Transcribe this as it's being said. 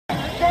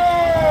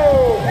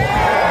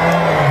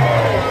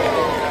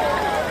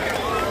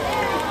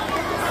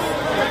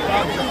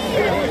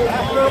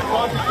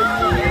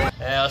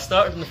I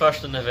started on the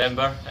 1st of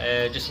November,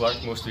 just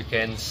worked most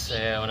weekends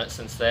on it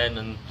since then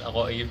and a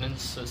lot of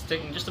evenings, so it's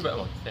taken just about a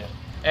month.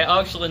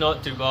 Actually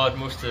not too bad,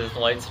 most of the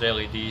lights are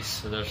LEDs,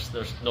 so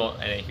there's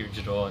not any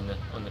huge draw on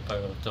the power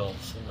at all,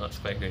 so that's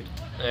quite good.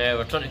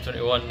 We're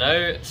 2021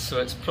 now, so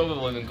it's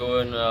probably been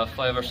going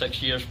 5 or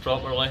 6 years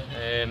properly,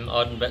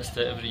 adding bits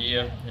to it every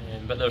year,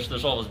 but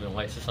there's always been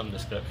lights of some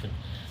description.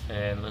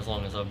 As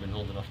long as I've been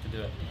old enough to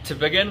do it. To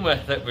begin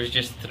with, it was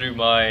just through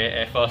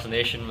my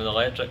fascination with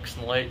electrics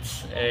and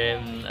lights,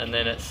 and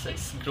then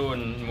it's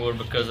grown more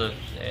because of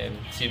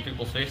seeing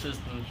people's faces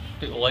and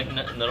people liking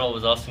it, and they're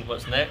always asking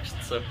what's next,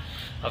 so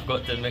I've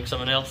got to make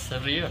something else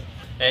every year.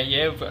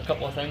 Yeah, we've got a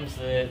couple of things,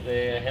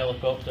 the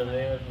helicopter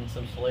there and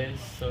some sleighs,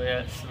 so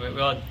yeah, we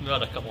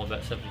had a couple of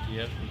bits every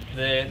year.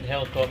 The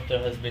helicopter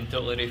has been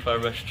totally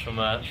refurbished from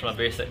a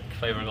basic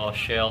fiberglass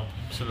shell,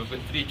 so we've got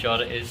 3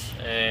 charities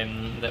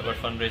that we're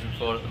fundraising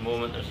for at the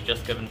moment. There's a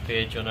Just Giving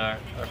page on our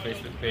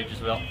Facebook page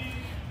as well.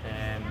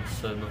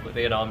 So we've got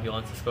the Air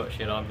Ambulance, the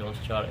Scottish Air Ambulance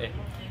charity,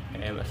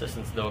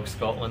 Assistance Dogs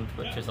Scotland,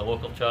 which is a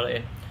local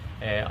charity,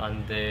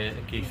 and the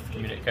Keith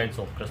Community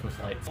Council Christmas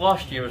lights.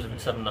 Last year was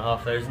about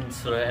 7,500,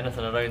 so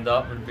anything around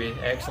that would be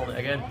excellent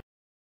again.